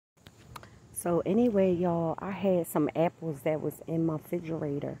So anyway, y'all, I had some apples that was in my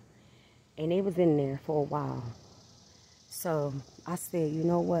refrigerator, and they was in there for a while. So I said, you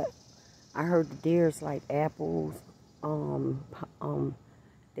know what? I heard the deers like apples.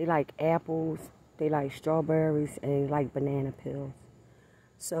 They like apples. They like strawberries, and they like banana peels.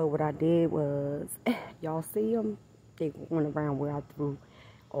 So what I did was, y'all see them? They went around where I threw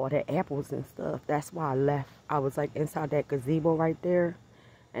all the apples and stuff. That's why I left. I was like inside that gazebo right there,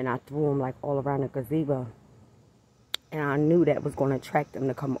 and I threw them like all around the gazebo. And I knew that was going to attract them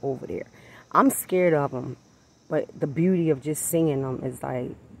to come over there. I'm scared of them, but the beauty of just seeing them is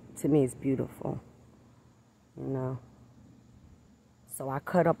like, to me, it's beautiful, you know. So I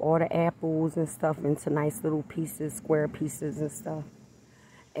cut up all the apples and stuff into nice little pieces, square pieces and stuff.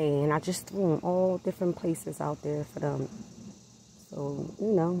 And I just threw them all different places out there for them. So,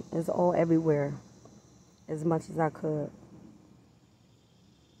 you know, it's all everywhere as much as I could.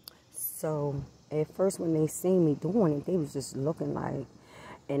 So at first when they seen me doing it, they was just looking like,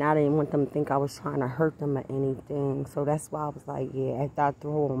 and I didn't want them to think I was trying to hurt them or anything. So that's why I was like, yeah, after I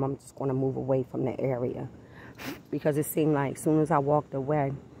throw them, I'm just going to move away from the area. Because it seemed like as soon as I walked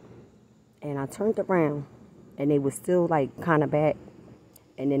away and I turned around and they was still like kind of back,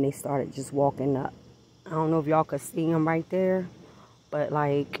 and then they started just walking up. I don't know if y'all could see them right there, but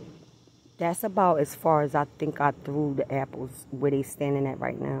like that's about as far as I think I threw the apples where they standing at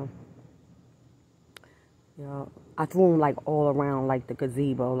right now. Yeah, I threw them like all around like the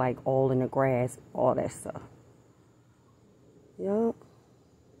gazebo, like all in the grass, all that stuff. Yup.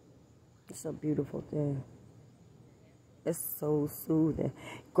 It's a beautiful thing. It's so soothing.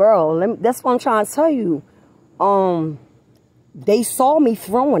 Girl, that's what I'm trying to tell you. They saw me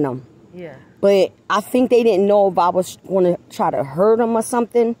throwing them. Yeah. But I think they didn't know if I was going to try to hurt them or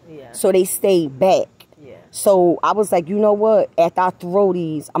something. Yeah. So they stayed back. Yeah. So I was like, you know what? After I throw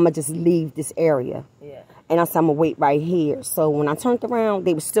these, I'm going to just leave this area. Yeah. And I said, I'm going to wait right here. So when I turned around,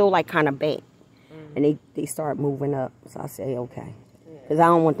 they were still like kind of back. And they started moving up. So I said, okay. Because I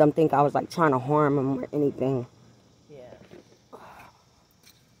don't want them to think I was like trying to harm them or anything.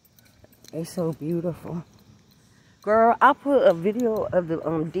 It's so beautiful. Girl, I put a video of the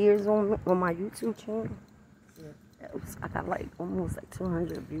deers on my YouTube channel. Yeah. I got like almost like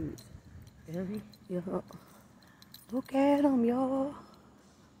 200 views. Really? Yeah. Look at them, y'all.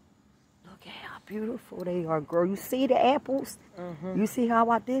 Look at how beautiful they are, girl. You see the apples? You see how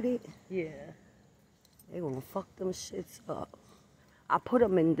I did it? Yeah. They gonna fuck them shits up. I put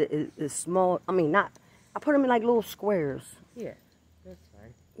them in the small, I mean not, I put them in like little squares. Yeah, that's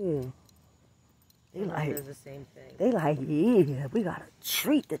fine. Yeah. They like, does the same thing. They like, yeah, we got a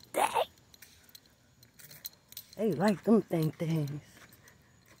treat today. They like them things.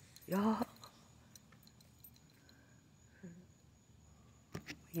 Y'all.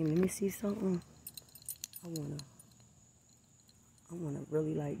 Hey, let me see something. I wanna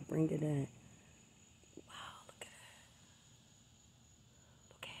really like bring it in. Wow, look at that.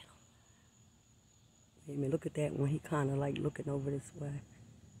 Look at him. Hey, man, look at that one. He kind of like looking over this way.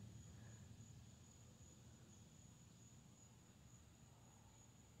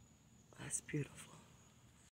 That's beautiful.